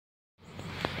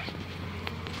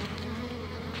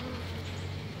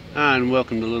Hi, and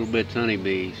welcome to Little Bits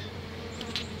Honeybees.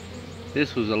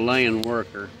 This was a laying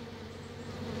worker,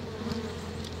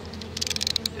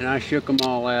 and I shook them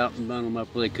all out and bundled them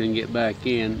up where they couldn't get back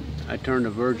in. I turned a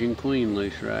virgin queen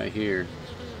loose right here,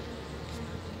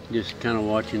 just kind of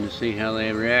watching to see how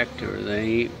they react to her. They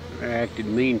ain't reacted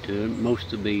mean to it.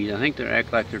 Most of the bees, I think they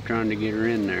act like they're trying to get her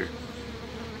in there.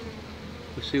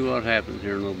 We'll see what happens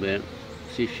here in a little bit.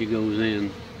 See if she goes in.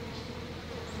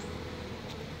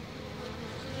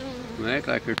 They act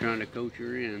like they're trying to coach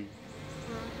her in.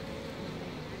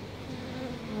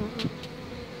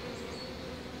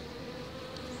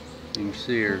 You can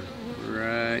see her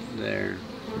right there.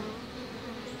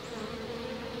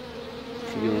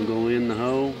 She's gonna go in the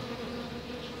hole.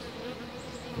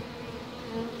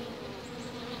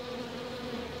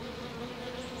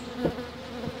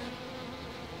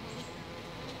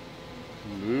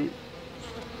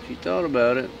 She thought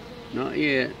about it. Not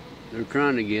yet. They're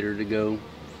trying to get her to go.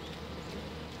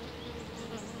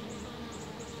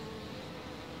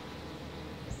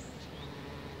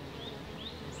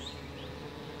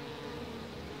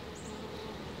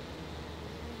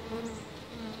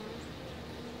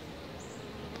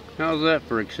 How's that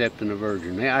for accepting a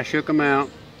virgin? Hey, I shook them out.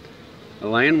 A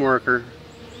laying worker.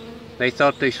 They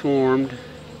thought they swarmed.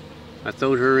 I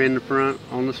throwed her in the front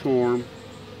on the swarm,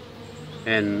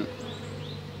 and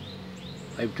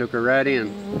they took her right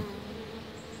in.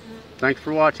 Thanks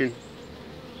for watching.